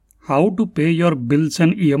How to pay your bills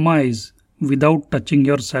and EMIs without touching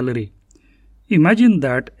your salary. Imagine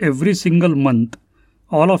that every single month,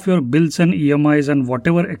 all of your bills and EMIs and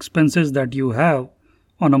whatever expenses that you have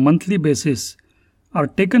on a monthly basis are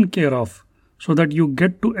taken care of so that you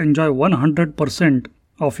get to enjoy 100%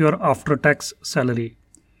 of your after tax salary.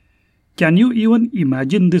 Can you even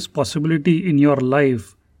imagine this possibility in your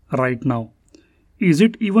life right now? Is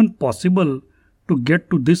it even possible to get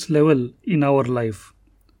to this level in our life?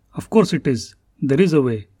 Of course it is. There is a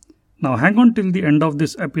way. Now hang on till the end of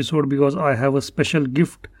this episode because I have a special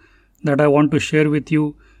gift that I want to share with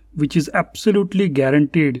you, which is absolutely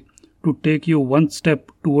guaranteed to take you one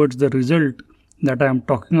step towards the result that I am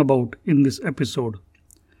talking about in this episode.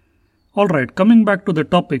 Alright, coming back to the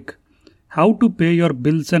topic, how to pay your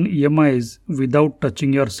bills and EMIs without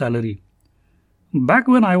touching your salary. Back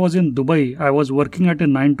when I was in Dubai, I was working at a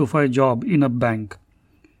 9 to 5 job in a bank.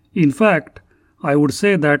 In fact, I would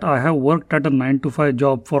say that I have worked at a 9 to 5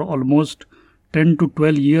 job for almost 10 to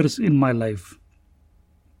 12 years in my life.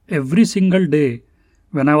 Every single day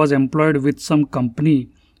when I was employed with some company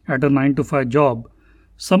at a 9 to 5 job,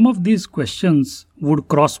 some of these questions would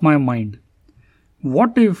cross my mind.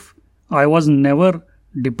 What if I was never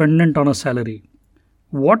dependent on a salary?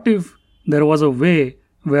 What if there was a way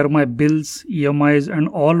where my bills, EMIs and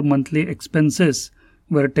all monthly expenses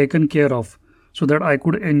were taken care of so that I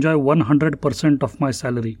could enjoy 100% of my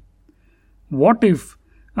salary? What if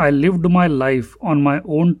I lived my life on my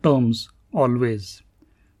own terms always?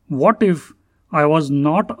 What if I was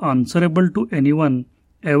not answerable to anyone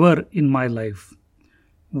ever in my life?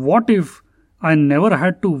 What if I never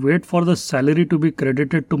had to wait for the salary to be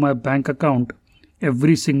credited to my bank account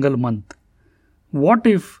every single month? What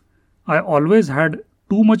if I always had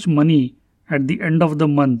too much money at the end of the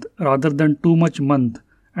month rather than too much month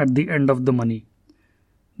at the end of the money?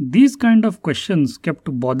 These kind of questions kept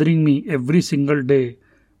bothering me every single day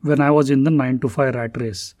when I was in the 9 to 5 rat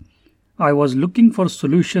race. I was looking for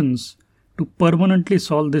solutions to permanently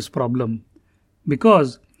solve this problem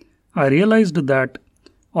because I realized that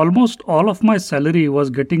almost all of my salary was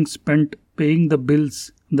getting spent paying the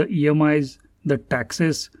bills, the EMIs, the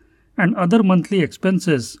taxes and other monthly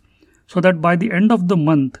expenses, so that by the end of the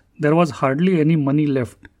month there was hardly any money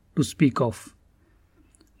left to speak of.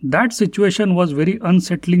 That situation was very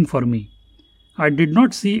unsettling for me. I did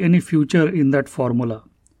not see any future in that formula.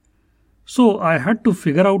 So I had to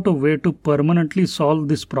figure out a way to permanently solve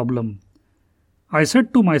this problem. I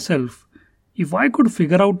said to myself, if I could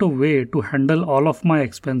figure out a way to handle all of my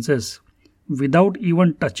expenses without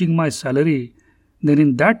even touching my salary, then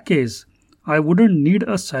in that case, I wouldn't need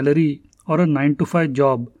a salary or a 9 to 5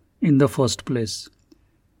 job in the first place.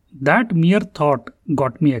 That mere thought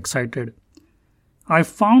got me excited. I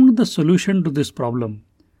found the solution to this problem.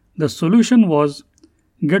 The solution was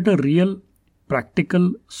get a real,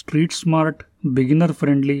 practical, street-smart,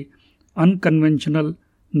 beginner-friendly, unconventional,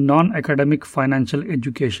 non-academic financial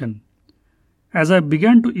education. As I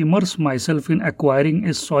began to immerse myself in acquiring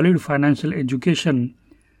a solid financial education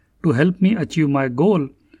to help me achieve my goal,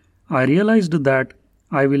 I realized that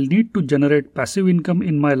I will need to generate passive income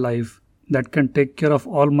in my life that can take care of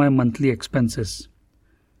all my monthly expenses.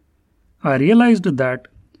 I realized that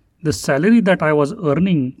the salary that I was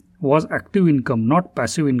earning was active income, not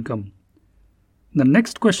passive income. The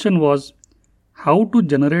next question was how to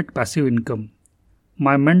generate passive income.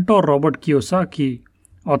 My mentor Robert Kiyosaki,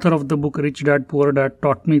 author of the book Rich Dad Poor Dad,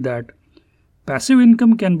 taught me that passive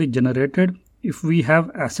income can be generated if we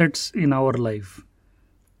have assets in our life.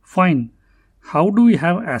 Fine, how do we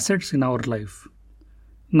have assets in our life?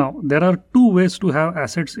 Now, there are two ways to have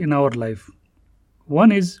assets in our life.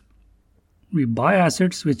 One is we buy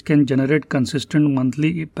assets which can generate consistent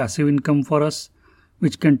monthly passive income for us,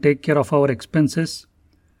 which can take care of our expenses.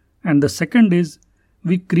 And the second is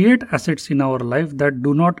we create assets in our life that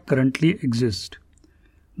do not currently exist.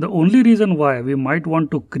 The only reason why we might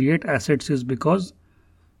want to create assets is because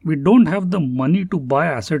we don't have the money to buy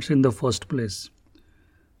assets in the first place.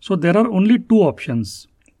 So there are only two options.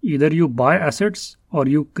 Either you buy assets or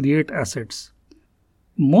you create assets.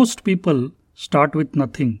 Most people start with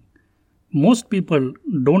nothing. Most people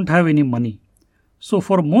don't have any money. So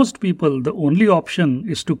for most people, the only option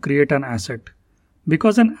is to create an asset.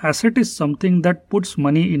 Because an asset is something that puts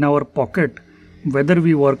money in our pocket whether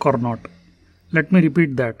we work or not. Let me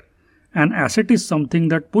repeat that. An asset is something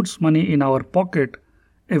that puts money in our pocket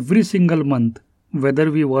every single month whether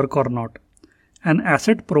we work or not. An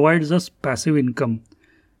asset provides us passive income.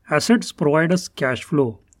 Assets provide us cash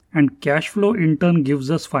flow, and cash flow in turn gives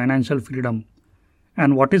us financial freedom.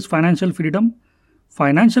 And what is financial freedom?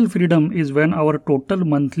 Financial freedom is when our total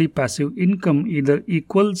monthly passive income either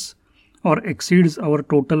equals or exceeds our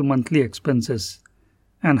total monthly expenses.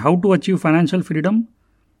 And how to achieve financial freedom?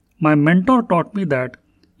 My mentor taught me that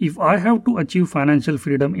if I have to achieve financial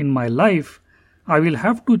freedom in my life, I will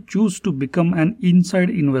have to choose to become an inside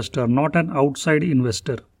investor, not an outside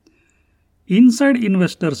investor. Inside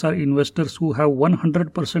investors are investors who have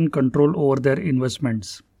 100% control over their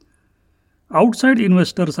investments. Outside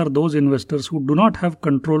investors are those investors who do not have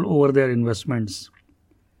control over their investments.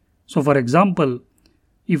 So, for example,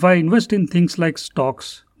 if I invest in things like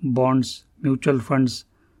stocks, bonds, mutual funds,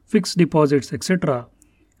 fixed deposits, etc.,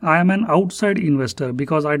 I am an outside investor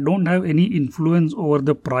because I don't have any influence over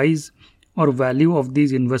the price or value of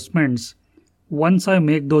these investments once I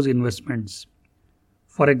make those investments.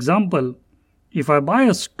 For example, if I buy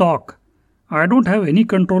a stock, I don't have any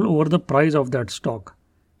control over the price of that stock.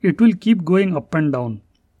 It will keep going up and down.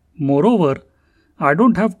 Moreover, I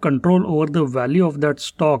don't have control over the value of that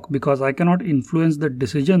stock because I cannot influence the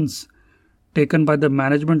decisions taken by the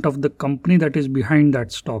management of the company that is behind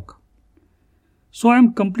that stock. So I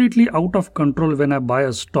am completely out of control when I buy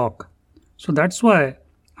a stock. So that's why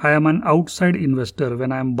I am an outside investor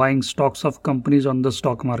when I am buying stocks of companies on the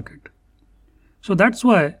stock market. So that's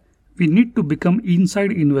why we need to become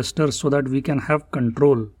inside investors so that we can have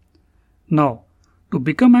control. Now, to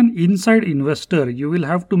become an inside investor, you will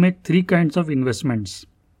have to make three kinds of investments.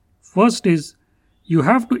 First is, you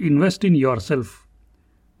have to invest in yourself.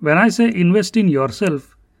 When I say invest in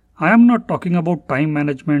yourself, I am not talking about time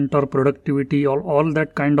management or productivity or all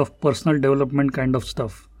that kind of personal development kind of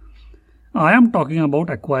stuff. I am talking about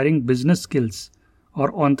acquiring business skills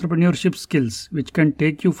or entrepreneurship skills which can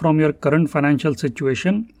take you from your current financial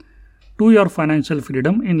situation to your financial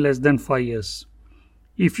freedom in less than 5 years.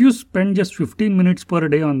 If you spend just 15 minutes per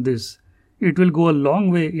day on this, it will go a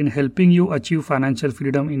long way in helping you achieve financial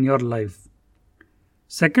freedom in your life.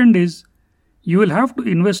 Second is, you will have to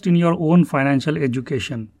invest in your own financial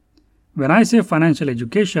education. When I say financial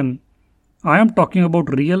education, I am talking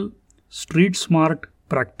about real, street smart,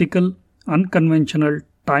 practical, unconventional,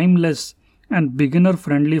 timeless, and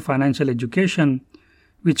beginner-friendly financial education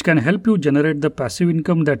which can help you generate the passive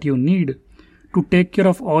income that you need to take care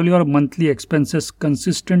of all your monthly expenses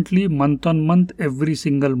consistently month on month every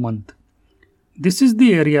single month. This is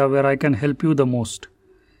the area where I can help you the most.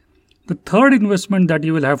 The third investment that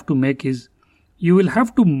you will have to make is you will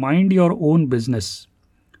have to mind your own business.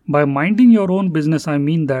 By minding your own business, I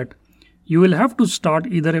mean that you will have to start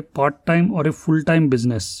either a part-time or a full-time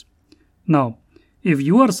business. Now, if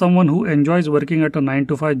you are someone who enjoys working at a 9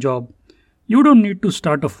 to 5 job, you don't need to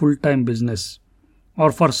start a full-time business.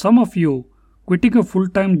 Or for some of you, quitting a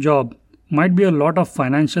full-time job might be a lot of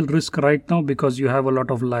financial risk right now because you have a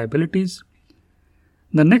lot of liabilities.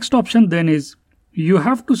 The next option then is you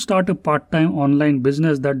have to start a part-time online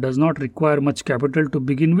business that does not require much capital to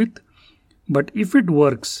begin with, but if it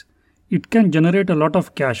works, it can generate a lot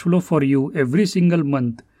of cash flow for you every single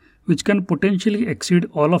month, which can potentially exceed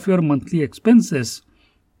all of your monthly expenses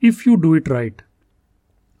if you do it right.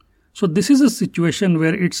 So this is a situation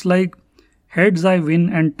where it's like heads I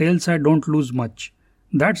win and tails I don't lose much.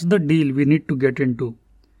 That's the deal we need to get into.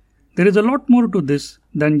 There is a lot more to this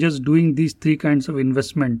than just doing these three kinds of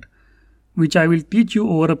investment, which I will teach you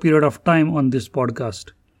over a period of time on this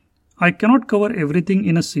podcast. I cannot cover everything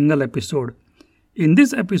in a single episode. In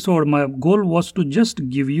this episode, my goal was to just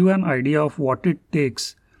give you an idea of what it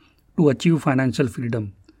takes to achieve financial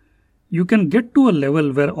freedom. You can get to a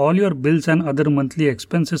level where all your bills and other monthly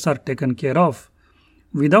expenses are taken care of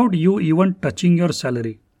without you even touching your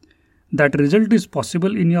salary. That result is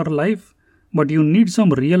possible in your life, but you need some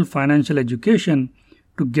real financial education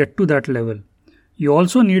to get to that level. You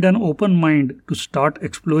also need an open mind to start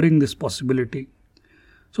exploring this possibility.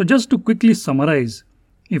 So just to quickly summarize,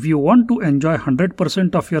 if you want to enjoy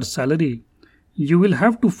 100% of your salary, you will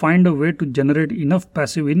have to find a way to generate enough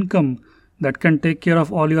passive income that can take care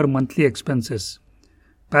of all your monthly expenses.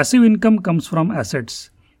 Passive income comes from assets,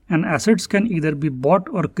 and assets can either be bought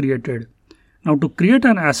or created. Now, to create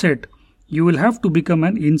an asset, you will have to become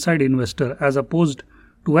an inside investor as opposed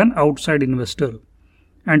to an outside investor.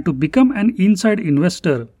 And to become an inside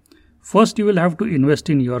investor, first you will have to invest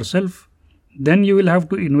in yourself, then you will have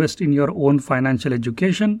to invest in your own financial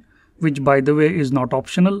education, which by the way is not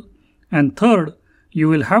optional, and third, you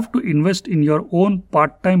will have to invest in your own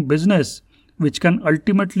part-time business, which can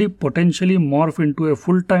ultimately potentially morph into a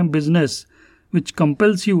full-time business which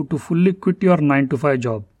compels you to fully quit your 9 to 5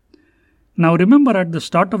 job. Now remember, at the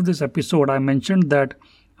start of this episode I mentioned that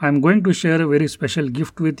I am going to share a very special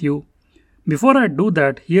gift with you. Before I do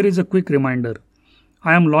that, here is a quick reminder.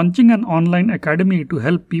 I am launching an online academy to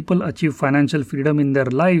help people achieve financial freedom in their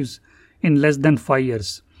lives in less than 5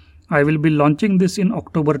 years. I will be launching this in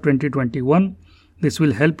October 2021. This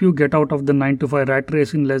will help you get out of the 9 to 5 rat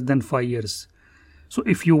race in less than 5 years. So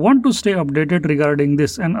if you want to stay updated regarding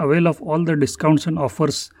this and avail of all the discounts and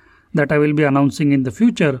offers that I will be announcing in the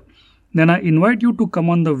future, then I invite you to come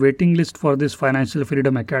on the waiting list for this Financial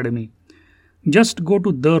Freedom Academy. Just go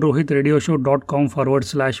to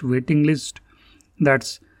therohitradioshow.com/waiting list.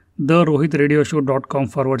 That's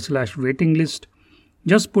therohitradioshow.com/waiting list.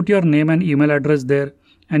 Just put your name and email address there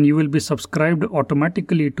and you will be subscribed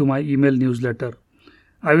automatically to my email newsletter.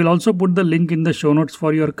 I will also put the link in the show notes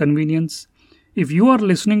for your convenience. If you are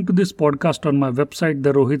listening to this podcast on my website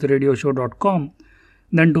therohitradioshow.com,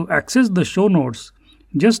 then to access the show notes,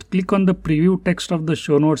 just click on the preview text of the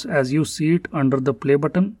show notes as you see it under the play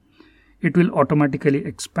button. It will automatically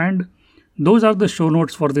expand. Those are the show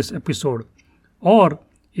notes for this episode. Or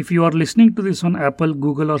if you are listening to this on Apple,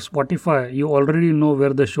 Google or Spotify, you already know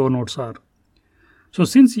where the show notes are. So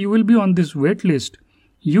since you will be on this wait list,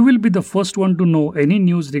 you will be the first one to know any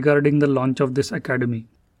news regarding the launch of this academy.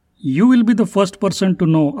 You will be the first person to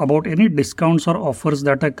know about any discounts or offers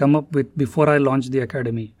that I come up with before I launch the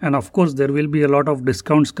academy. And of course, there will be a lot of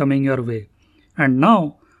discounts coming your way. And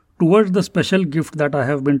now, towards the special gift that I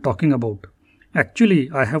have been talking about.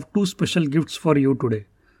 Actually, I have two special gifts for you today.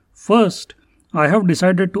 First, I have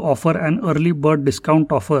decided to offer an early bird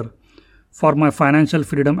discount offer for my Financial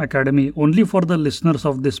Freedom Academy only for the listeners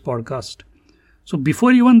of this podcast. So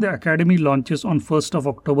before even the academy launches on 1st of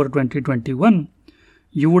October 2021,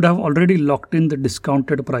 you would have already locked in the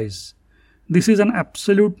discounted price. This is an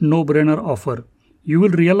absolute no-brainer offer. You will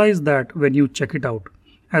realize that when you check it out.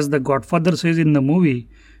 As the Godfather says in the movie,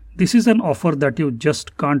 this is an offer that you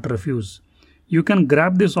just can't refuse. You can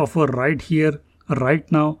grab this offer right here,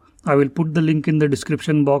 right now. I will put the link in the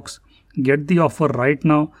description box. Get the offer right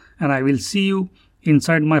now and I will see you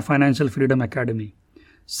inside my Financial Freedom Academy.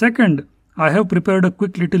 Second, I have prepared a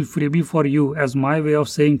quick little freebie for you as my way of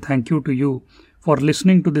saying thank you to you for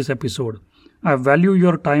listening to this episode. I value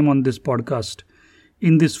your time on this podcast.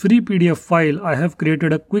 In this free PDF file, I have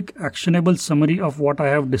created a quick actionable summary of what I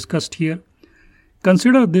have discussed here.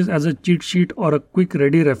 Consider this as a cheat sheet or a quick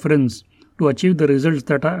ready reference to achieve the results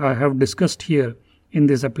that I have discussed here in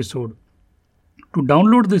this episode. To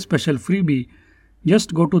download this special freebie,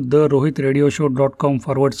 just go to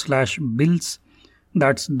therohitradioshow.com/bills.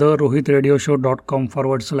 That's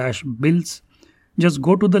therohitradioshow.com/bills. Just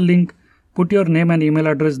go to the link, put your name and email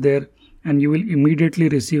address there, and you will immediately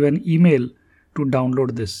receive an email to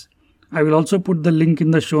download this. I will also put the link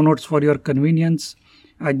in the show notes for your convenience.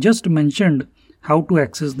 I just mentioned how to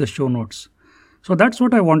access the show notes. So that's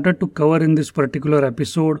what I wanted to cover in this particular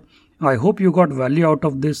episode. I hope you got value out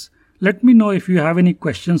of this. Let me know if you have any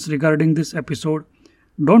questions regarding this episode.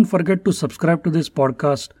 Don't forget to subscribe to this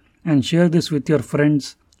podcast and share this with your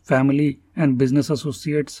friends, family, and business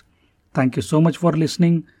associates. Thank you so much for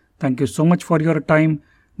listening. Thank you so much for your time.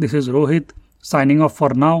 This is Rohit signing off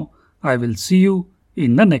for now. I will see you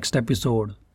in the next episode.